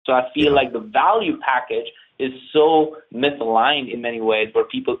So I feel like the value package is so misaligned in many ways, where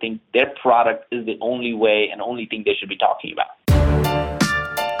people think their product is the only way and only thing they should be talking about.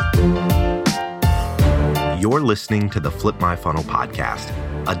 You're listening to the Flip My Funnel podcast,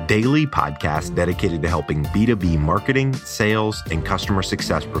 a daily podcast dedicated to helping B2B marketing, sales, and customer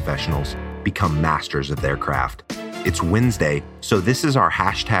success professionals become masters of their craft. It's Wednesday, so this is our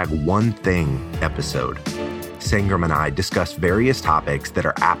 #OneThing episode. Sangram and I discuss various topics that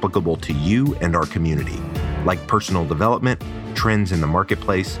are applicable to you and our community, like personal development, trends in the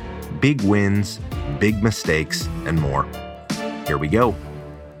marketplace, big wins, big mistakes, and more. Here we go.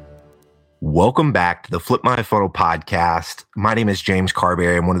 Welcome back to the Flip My Funnel podcast. My name is James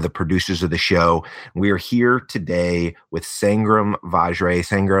Carberry. I'm one of the producers of the show. We are here today with Sangram Vajre.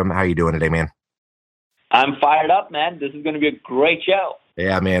 Sangram, how are you doing today, man? I'm fired up, man. This is going to be a great show.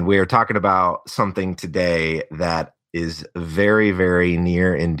 Yeah, man. We are talking about something today that is very, very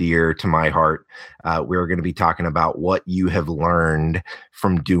near and dear to my heart. We're going to be talking about what you have learned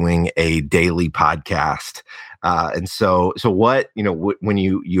from doing a daily podcast. And so what, when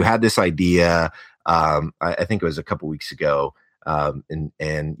you had this idea, I think it was a couple weeks ago,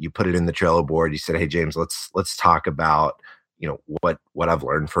 and you put it in the Trello board. You said, "Hey, James, let's talk about, what I've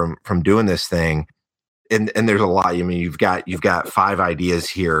learned from doing this thing." And there's a lot. I mean, you've got 5 ideas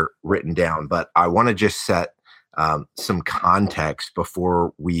here written down, but I want to just set some context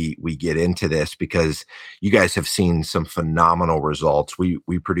before we get into this, because you guys have seen some phenomenal results. We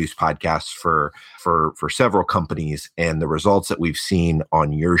produce podcasts for several companies, and the results that we've seen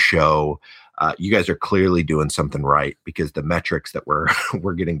on your show, you guys are clearly doing something right, because the metrics that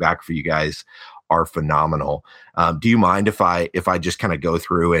we're getting back for you guys are phenomenal. Do you mind if I just kind of go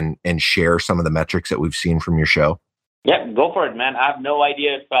through and share some of the metrics that we've seen from your show? Yeah, go for it, man. I have no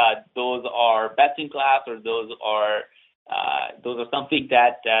idea if those are best in class, or those are something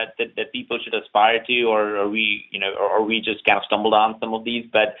that people should aspire to, or we just kind of stumbled on some of these.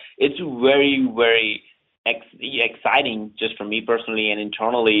 But it's very, very exciting, just for me personally and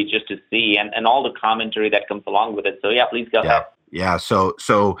internally, just to see and all the commentary that comes along with it. So yeah, please go ahead. Yeah. So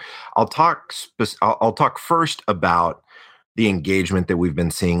I'll talk first about the engagement that we've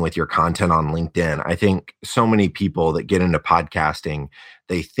been seeing with your content on LinkedIn. I think so many people that get into podcasting,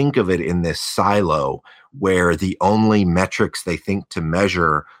 they think of it in this silo where the only metrics they think to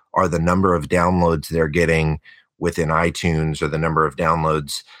measure are the number of downloads they're getting within iTunes, or the number of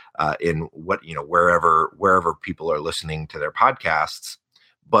downloads in wherever people are listening to their podcasts.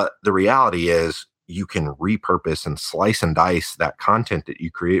 But the reality is, you can repurpose and slice and dice that content that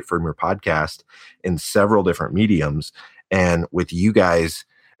you create from your podcast in several different mediums. And with you guys,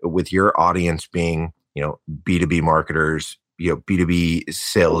 with your audience being, B2B marketers, B2B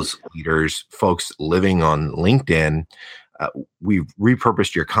sales leaders, folks living on LinkedIn, we've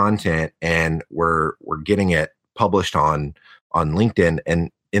repurposed your content, and we're getting it published on LinkedIn.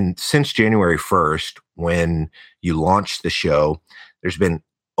 And since January 1st, when you launched the show, there's been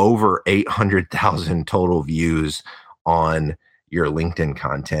over 800,000 total views on your LinkedIn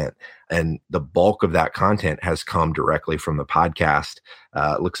content. And the bulk of that content has come directly from the podcast.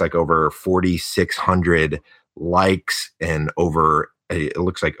 It looks like over 4,600 likes and over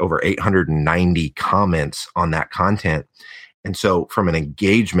 890 comments on that content. And so from an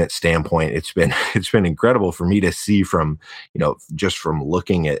engagement standpoint, it's been incredible for me to see from, just from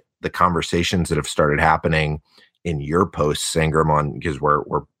looking at the conversations that have started happening in your posts, Sangram, because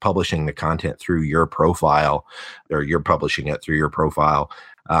we're publishing the content through your profile, or you're publishing it through your profile.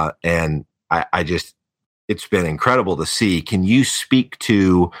 And it's been incredible to see. Can you speak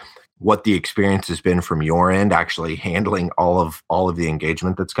to what the experience has been from your end, actually handling all of the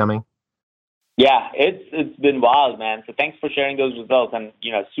engagement that's coming? Yeah, it's been wild, man. So thanks for sharing those results, and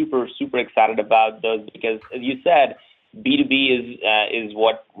super, super excited about those, because as you said, B2B is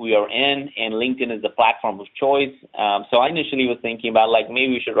what we are in, and LinkedIn is the platform of choice. So I initially was thinking about,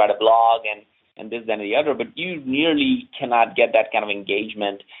 maybe we should write a blog and this, that, and the other, but you nearly cannot get that kind of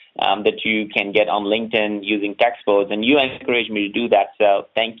engagement that you can get on LinkedIn using text posts, and you encouraged me to do that. So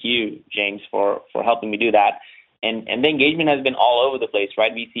thank you, James, for helping me do that. And the engagement has been all over the place,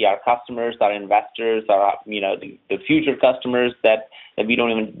 right? We see our customers, our investors, our the future customers that we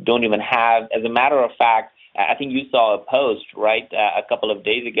don't even have. As a matter of fact, I think you saw a post, right, a couple of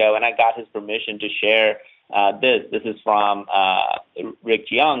days ago, and I got his permission to share this. This is from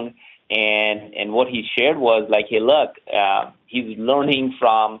Rick Young, and what he shared was hey, look, he's learning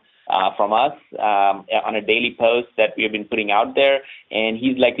from us on a daily post that we have been putting out there, and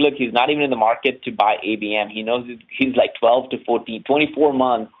he's look, he's not even in the market to buy ABM. He knows he's 12 to 14, 24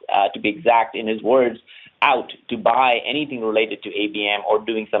 months to be exact in his words, out to buy anything related to ABM or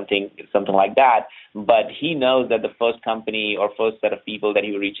doing something like that. But he knows that the first company or first set of people that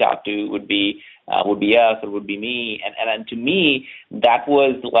he would reach out to would be us or would be me. And to me, that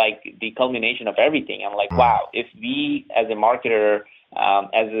was like the culmination of everything. I'm like, wow, if we as a marketer,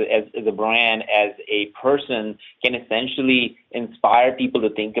 as a brand, as a person, can essentially inspire people to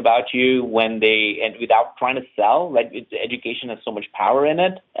think about you and without trying to sell, like education has so much power in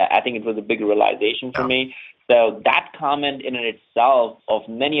it. I think it was a big realization for me. So that comment in itself, of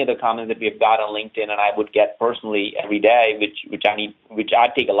many other comments that we have got on LinkedIn, and I would get personally every day, which I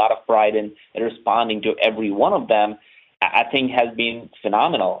take a lot of pride in responding to every one of them, I think has been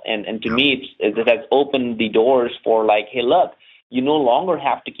phenomenal. And to me, it has opened the doors for like, hey, look, you no longer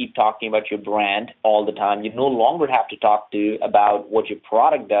have to keep talking about your brand all the time. You no longer have to talk about what your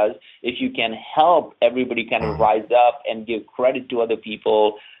product does. If you can help everybody kind of rise up and give credit to other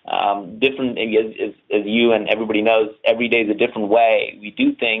people, different, as you and everybody knows, every day is a different way we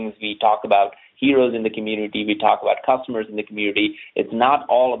do things. We talk about heroes in the community. We talk about customers in the community. It's not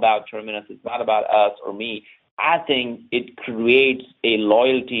all about Terminus. It's not about us or me. I think it creates a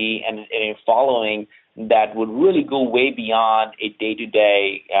loyalty and a following that would really go way beyond a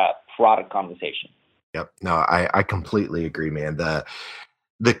day-to-day product conversation. Yep. No, I completely agree, man.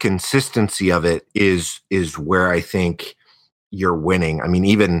 The consistency of it is where I think you're winning. I mean,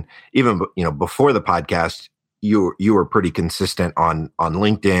 even before the podcast, you were pretty consistent on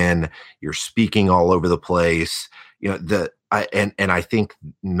LinkedIn. You're speaking all over the place. I think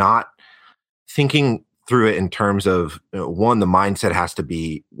not thinking through it in terms of one, the mindset has to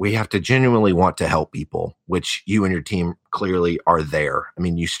be, we have to genuinely want to help people, which you and your team clearly are there. I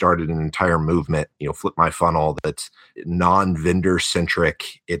mean, you started an entire movement, Flip My Funnel, that's non-vendor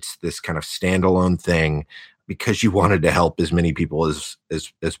centric. It's this kind of standalone thing because you wanted to help as many people as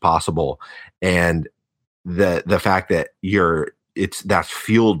possible. And the fact that that's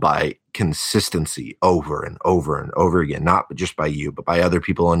fueled by consistency over and over and over again, not just by you, but by other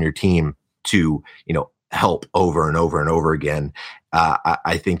people on your team to, help over and over and over again.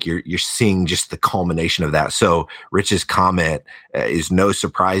 I think you're seeing just the culmination of that. So Rich's comment is no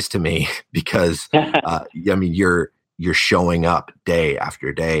surprise to me because, you're showing up day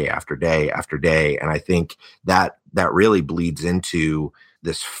after day after day after day. And I think that really bleeds into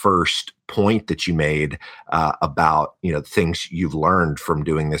this first point that you made about, things you've learned from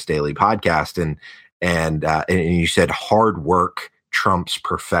doing this daily podcast. And you said hard work trumps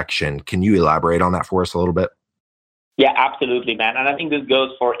perfection. Can you elaborate on that for us a little bit? Yeah, absolutely, man. And I think this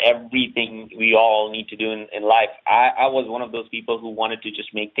goes for everything we all need to do in life. I was one of those people who wanted to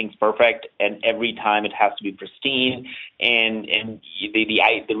just make things perfect, and every time it has to be pristine. And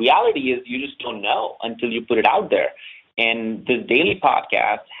the reality is you just don't know until you put it out there. And this daily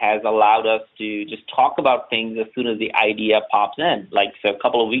podcast has allowed us to just talk about things as soon as the idea pops in. Like, so a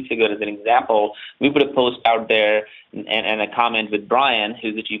couple of weeks ago, as an example, we put a post out there and a comment with Brian,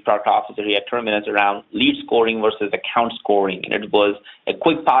 who's the Chief Product Officer here at Terminus, around lead scoring versus account scoring. And it was a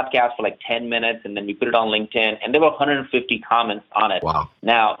quick podcast for like 10 minutes, and then we put it on LinkedIn, and there were 150 comments on it. Wow.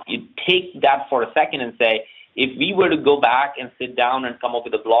 Now, you take that for a second and say, if we were to go back and sit down and come up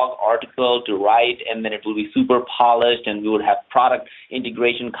with a blog article to write, and then it will be super polished, and we would have product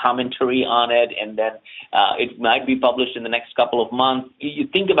integration commentary on it, and then it might be published in the next couple of months, you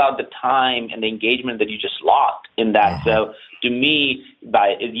think about the time and the engagement that you just lost in that. Mm-hmm. So to me,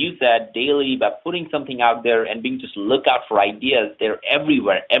 as you said, daily, by putting something out there and being just look out for ideas, they're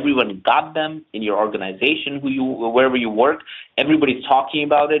everywhere. Everyone got them in your organization, wherever you work. Everybody's talking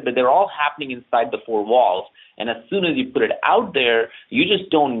about it, but they're all happening inside the four walls. And as soon as you put it out there, you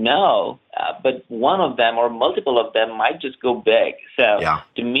just don't know. But one of them or multiple of them might just go big. So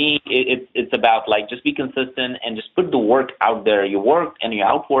To me, it's about like just be consistent and just put the work out there. You work and you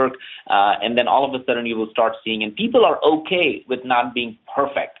outwork, and then all of a sudden you will start seeing. And people are okay with not being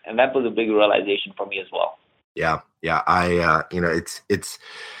perfect. And that was a big realization for me as well. Yeah.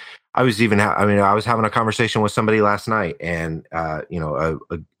 I was having a conversation with somebody last night, and a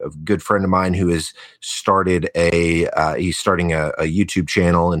good friend of mine who has started he's starting a YouTube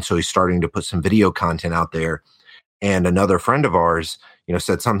channel, and so he's starting to put some video content out there. And another friend of ours,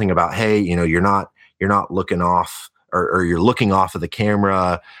 said something about, hey, you're not looking off, or you're looking off of the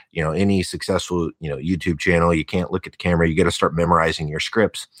camera. Any successful YouTube channel, you can't look at the camera. You got to start memorizing your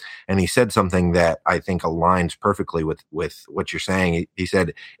scripts. And he said something that I think aligns perfectly with what you're saying. He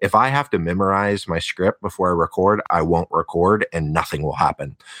said, if I have to memorize my script before I record, I won't record, and nothing will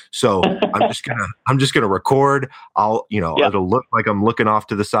happen. So I'm just gonna record. It'll look like I'm looking off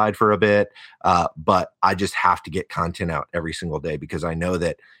to the side for a bit, but I just have to get content out every single day, because I know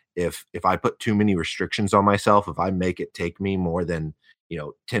that if I put too many restrictions on myself, if I make it take me more than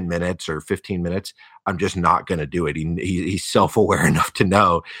 10 minutes or 15 minutes, I'm just not going to do it. He's self-aware enough to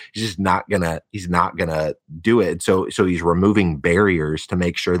know he's not going to do it. So he's removing barriers to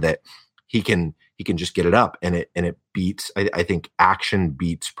make sure that he can just get it up, and it beats, I think action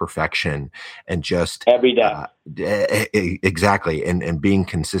beats perfection, and just every day. Exactly. And being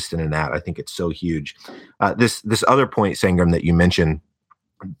consistent in that, I think it's so huge. This other point, Sangram, that you mentioned,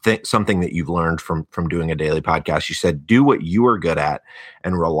 something that you've learned from doing a daily podcast. You said, do what you are good at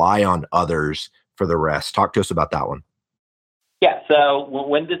and rely on others for the rest. Talk to us about that one. Yeah. So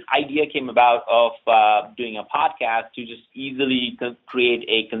when this idea came about of doing a podcast to just easily create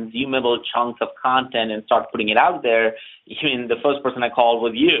a consumable chunks of content and start putting it out there, even the first person I called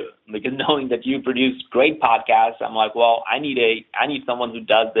was you, because knowing that you produce great podcasts, I'm like, well, I need someone who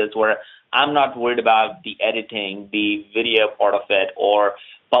does this where I'm not worried about the editing, the video part of it, or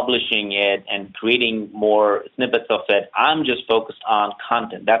publishing it and creating more snippets of it. I'm just focused on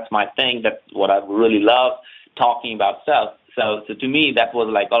content. That's my thing. That's what I really love, talking about stuff. So to me, that was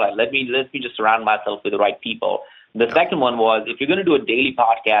like, all right, let me just surround myself with the right people. The second one was, if you're going to do a daily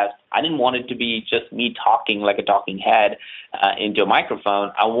podcast, I didn't want it to be just me talking like a talking head into a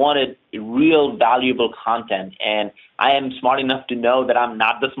microphone. I wanted real valuable content. And I am smart enough to know that I'm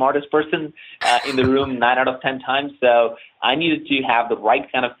not the smartest person in the room 9 out of 10 times. So I needed to have the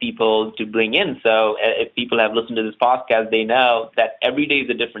right kind of people to bring in. So if people have listened to this podcast, they know that every day is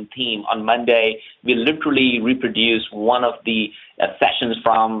a different theme. On Monday, we literally reproduce one of the sessions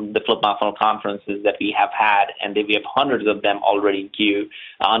from the Flip My Funnel conferences that we have had, and we have hundreds of them already in queue.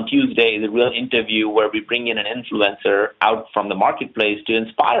 On Tuesday is a real interview where we bring in an influencer out from the marketplace to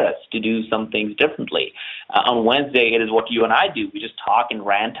inspire us to do some things differently. On Wednesday, it is what you and I do. We just talk and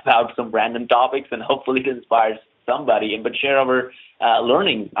rant about some random topics, and hopefully it inspires somebody, but share our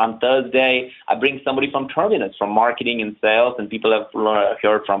learning. On Thursday, I bring somebody from Terminus, from marketing and sales, and people have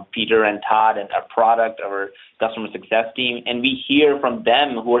heard from Peter and Todd and our product, our customer success team, and we hear from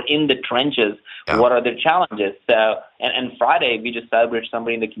them who are in the trenches, what are their challenges. So, and Friday, we just celebrate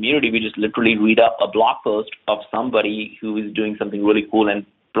somebody in the community. We just literally read up a blog post of somebody who is doing something really cool and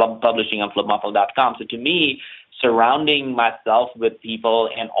publishing on flipmuffle.com. So to me, surrounding myself with people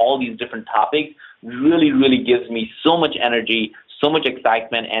and all these different topics really, really gives me so much energy, so much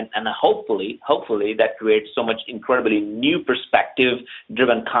excitement, and hopefully that creates so much incredibly new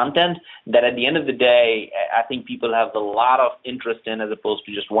perspective-driven content that at the end of the day, I think people have a lot of interest in, as opposed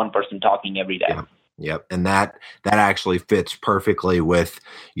to just one person talking every day. Yeah. Yep. And that actually fits perfectly with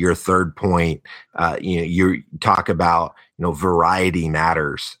your third point. You talk about, variety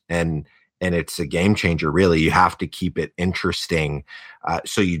matters, and it's a game changer, really. You have to keep it interesting.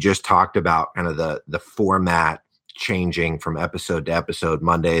 So you just talked about kind of the format changing from episode to episode.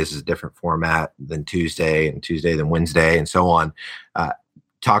 Mondays is a different format than Tuesday, and Tuesday than Wednesday, and so on.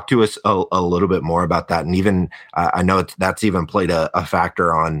 Talk to us a little bit more about that. And even I know that's even played a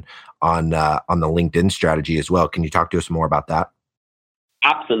factor on the LinkedIn strategy as well. Can you talk to us more about that?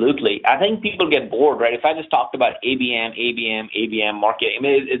 Absolutely. I think people get bored, right? If I just talked about ABM marketing, I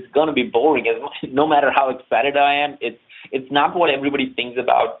mean, it's going to be boring. No matter how excited I am, it's not what everybody thinks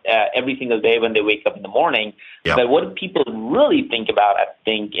about every single day when they wake up in the morning. Yep. But what people really think about, I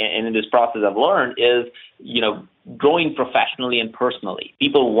think, and in this process I've learned is, growing professionally and personally.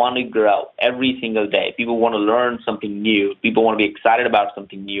 People want to grow every single day. People want to learn something new. People want to be excited about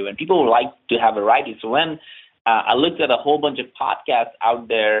something new. And people like to have variety. So when I looked at a whole bunch of podcasts out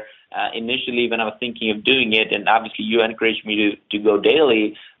there initially when I was thinking of doing it, and obviously you encouraged me to go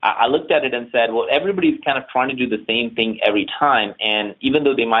daily. I looked at it and said, well, everybody's kind of trying to do the same thing every time. And even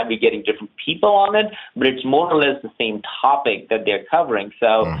though they might be getting different people on it, but it's more or less the same topic that they're covering.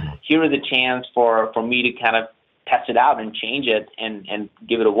 So here is a chance for me to kind of test it out and change it and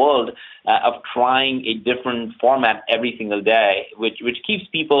give it a whirl of trying a different format every single day, which keeps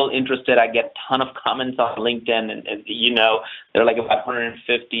people interested. I get a ton of comments on LinkedIn, and there are like about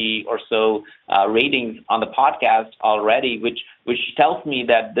 150 or so ratings on the podcast already, which tells me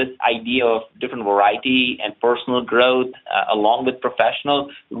that this idea of different variety and personal growth along with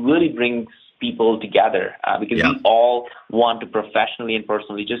professional really brings people together because we all want to professionally and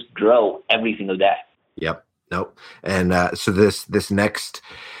personally just grow every single day. Yep. Nope. And so this next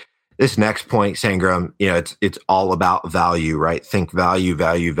point, Sangram, it's all about value, right? Think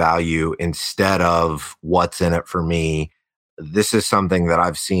value instead of what's in it for me. This is something that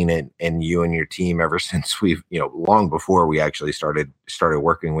I've seen in you and your team ever since we've, long before we actually started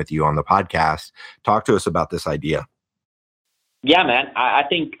working with you on the podcast. Talk to us about this idea. Yeah, man. I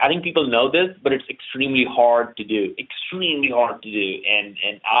think people know this, but it's extremely hard to do. Extremely hard to do.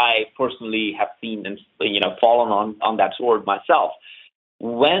 And I personally have seen and fallen on that sword myself.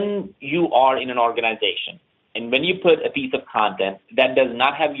 When you are in an organization and when you put a piece of content that does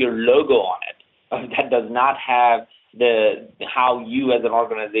not have your logo on it, or that does not have the how you as an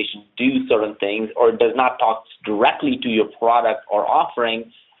organization do certain things, or does not talk directly to your product or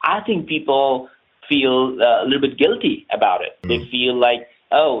offering, I think people feel a little bit guilty about it. They Mm. feel like,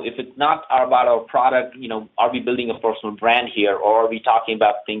 oh, if it's not about our product, are we building a personal brand here, or are we talking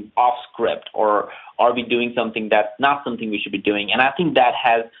about things off script, or are we doing something that's not something we should be doing? And I think that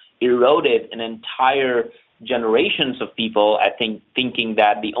has eroded an entire generations of people, I think, thinking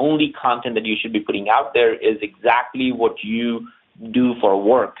that the only content that you should be putting out there is exactly what you do for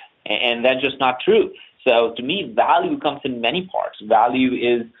work. And that's just not true. So to me, value comes in many parts. Value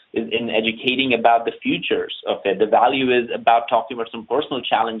is in educating about the futures of it. The value is about talking about some personal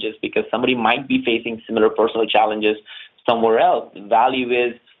challenges because somebody might be facing similar personal challenges somewhere else. The value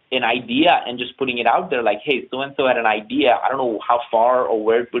is an idea and just putting it out there like, hey, so-and-so had an idea. I don't know how far or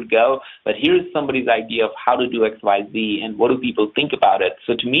where it would go, but here's somebody's idea of how to do X, Y, Z, and what do people think about it.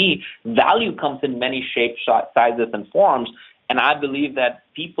 So to me, value comes in many shapes, sizes, and forms, and I believe that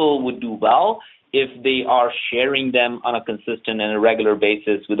people would do well if they are sharing them on a consistent and a regular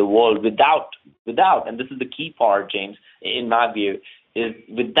basis with the world without, and this is the key part, James, in my view, is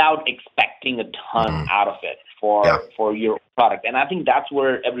without expecting a ton out of it for your product. And I think that's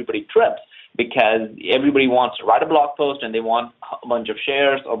where everybody trips because everybody wants to write a blog post and they want a bunch of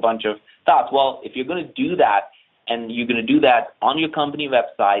shares or a bunch of thoughts. Well, if you're going to do that and you're going to do that on your company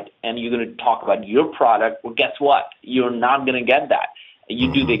website and you're going to talk about your product, well, guess what? You're not going to get that.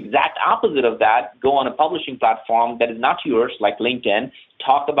 You do the exact opposite of that. Go on a publishing platform that is not yours, like LinkedIn.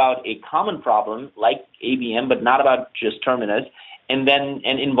 Talk about a common problem like ABM, but not about just Terminus. And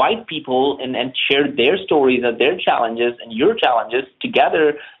invite people and share their stories of their challenges and your challenges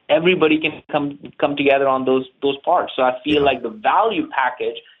together. Everybody can come together on those parts. So I feel like the value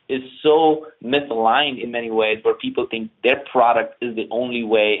package is so misaligned in many ways where people think their product is the only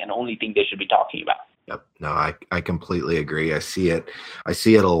way and only thing they should be talking about. Yep. No, I completely agree. I see it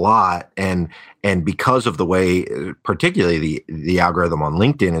a lot. And because of the way, particularly the algorithm on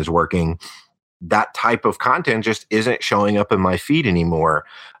LinkedIn is working, that type of content just isn't showing up in my feed anymore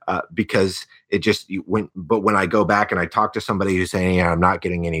because it just but when I go back and I talk to somebody who's saying, yeah, I'm not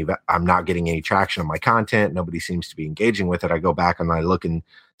getting any traction on my content. Nobody seems to be engaging with it. I go back and I look and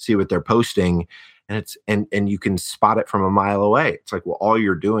see what they're posting and it's, and you can spot it from a mile away. It's like, well, all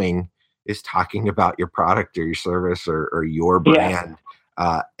you're doing is talking about your product or your service or your brand.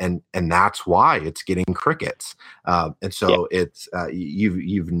 And that's why it's getting crickets. And so it's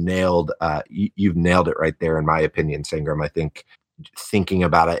you've nailed it right there, in my opinion, Sangram. I think thinking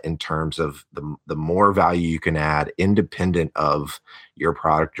about it in terms of the more value you can add, independent of your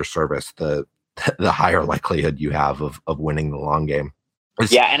product or service, the higher likelihood you have of winning the long game.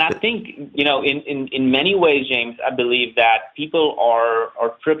 And I think, in many ways, James, I believe that people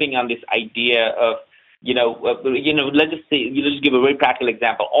are tripping on this idea of, let's just say, let's just give a very practical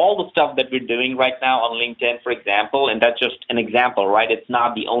example. All the stuff that we're doing right now on LinkedIn, for example, and that's just an example, right? It's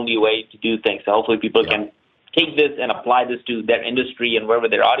not the only way to do things. So hopefully people can take this and apply this to their industry and wherever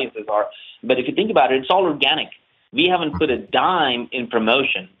their audiences are. But if you think about it, it's all organic. We haven't put a dime in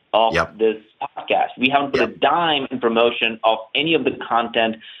promotion of this podcast. We haven't put a dime in promotion of any of the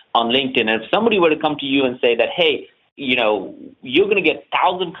content on LinkedIn. And if somebody were to come to you and say that, hey, you're going to get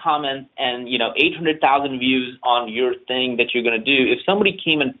 1,000 comments and, 800,000 views on your thing that you're going to do. If somebody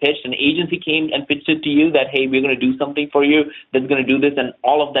came and pitched, an agency came and pitched it to you that, hey, we're going to do something for you that's going to do this, and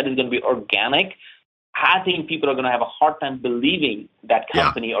all of that is going to be organic, I think people are going to have a hard time believing that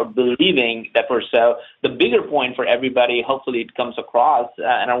company or believing that person. So the bigger point for everybody, hopefully it comes across,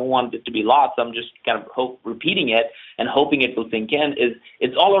 and I don't want it to be lost, so I'm just kind of repeating it and hoping it will sink in, is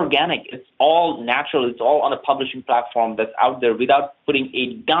it's all organic. It's all natural. It's all on a publishing platform that's out there without putting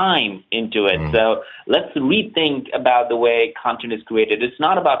a dime into it. So let's rethink about the way content is created. It's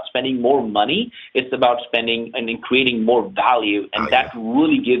not about spending more money. It's about spending and creating more value, and that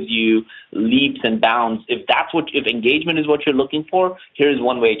really gives you leaps and bounds. If engagement is what you're looking for, here's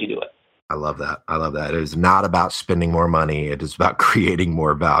one way to do it. I love that. It is not about spending more money. It is about creating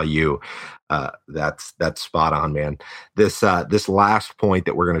more value. That's spot on, man. This last point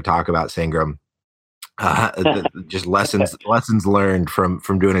that we're going to talk about, Sangram, just lessons learned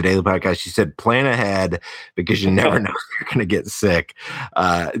from doing a daily podcast. She said, plan ahead because you never know if you're going to get sick.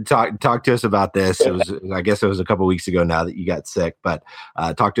 Talk to us about this. I guess it was a couple of weeks ago now that you got sick, but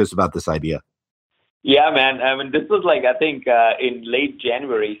talk to us about this idea. Yeah, man. I mean, this was like, I think, in late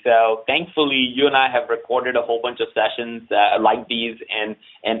January. So thankfully, you and I have recorded a whole bunch of sessions like these, and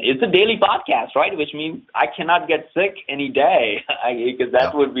it's a daily podcast, right? Which means I cannot get sick any day, because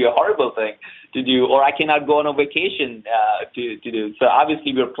that Yep. would be a horrible thing to do, or I cannot go on a vacation to do. So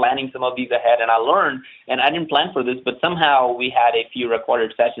obviously, we're planning some of these ahead, and I learned, and I didn't plan for this, but somehow we had a few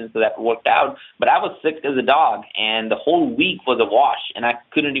recorded sessions so that worked out. But I was sick as a dog, and the whole week was a wash, and I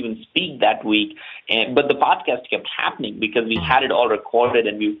couldn't even speak that week. But the podcast kept happening because we had it all recorded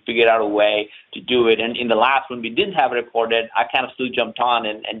and we figured out a way to do it. And in the last, when we didn't have it recorded, I kind of still jumped on,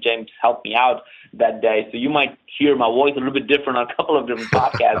 and James helped me out that day. So you might hear my voice a little bit different on a couple of different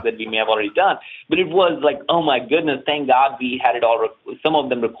podcasts that we may have already done. But it was like, oh my goodness, thank God we had it all, some of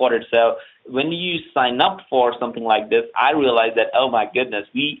them recorded. So when you sign up for something like this, I realized that, oh my goodness,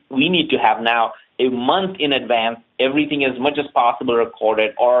 we need to have now a month in advance, everything as much as possible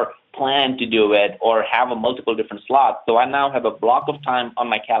recorded, or plan to do it, or have a multiple different slots. So I now have a block of time on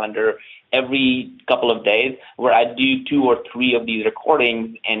my calendar every couple of days where I do 2 or 3 of these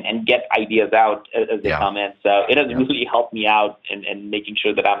recordings and get ideas out as they come in. So it has really helped me out in making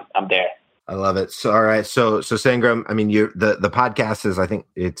sure that I'm there. I love it. So, all right. So Sangram, I mean, the podcast is, I think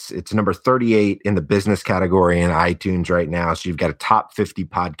it's number 38 in the business category in iTunes right now. So you've got a top 50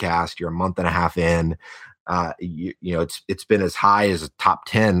 podcast. You're a month and a half in. You know, it's been as high as a top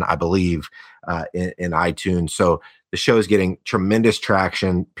 10, I believe, in iTunes. So the show is getting tremendous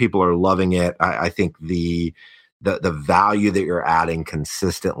traction. People are loving it. I think the value that you're adding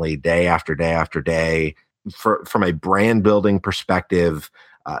consistently day after day after day, from a brand building perspective,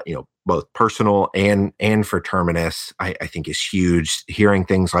 you know, both personal and for Terminus, I think is huge. Hearing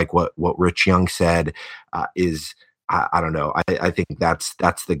things like what Rich Young said is, I don't know. I think that's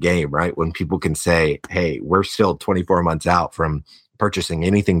the game, right? When people can say, hey, we're still 24 months out from purchasing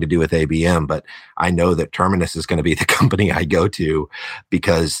anything to do with ABM, but I know that Terminus is going to be the company I go to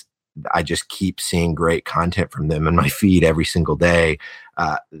because I just keep seeing great content from them in my feed every single day.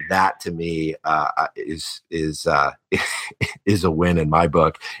 That to me is a win in my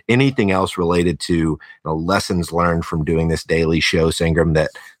book. Anything else related to lessons learned from doing this daily show, Sangram, that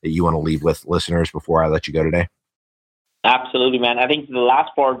you want to leave with listeners before I let you go today? Absolutely, man. I think the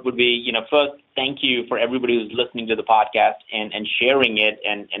last part would be, first, thank you for everybody who's listening to the podcast and sharing it,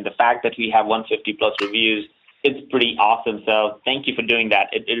 and the fact that we have 150 plus reviews. It's pretty awesome. So thank you for doing that.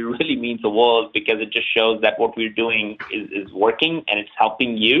 It really means the world, because it just shows that what we're doing is working and it's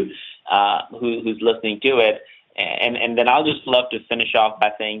helping you who's listening to it. And then I'll just love to finish off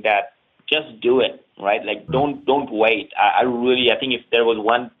by saying that just do it, right? Like don't wait. I think if there was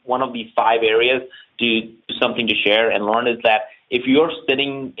one of these 5 areas to do something to share and learn, is that if you're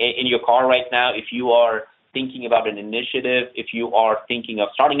sitting in your car right now, if you are thinking about an initiative, if you are thinking of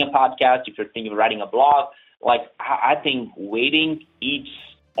starting a podcast, if you're thinking of writing a blog, like I think waiting eats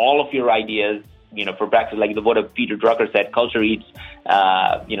all of your ideas, for breakfast. Like what Peter Drucker said, culture eats,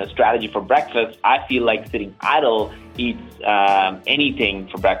 strategy for breakfast. I feel like sitting idle eats anything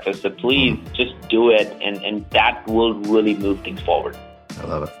for breakfast. So please just do it, and that will really move things forward. I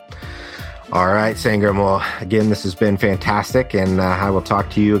love it. All right, Sangram. Well, again, this has been fantastic, and I will talk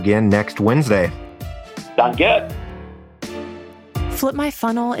to you again next Wednesday. Sounds good. Flip My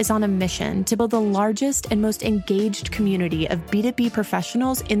Funnel is on a mission to build the largest and most engaged community of B2B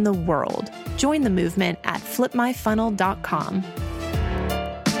professionals in the world. Join the movement at flipmyfunnel.com.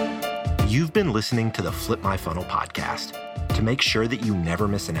 You've been listening to the Flip My Funnel podcast. To make sure that you never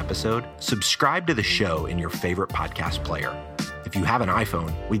miss an episode, subscribe to the show in your favorite podcast player. If you have an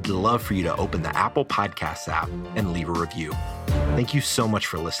iPhone, we'd love for you to open the Apple Podcasts app and leave a review. Thank you so much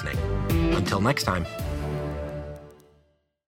for listening. Until next time.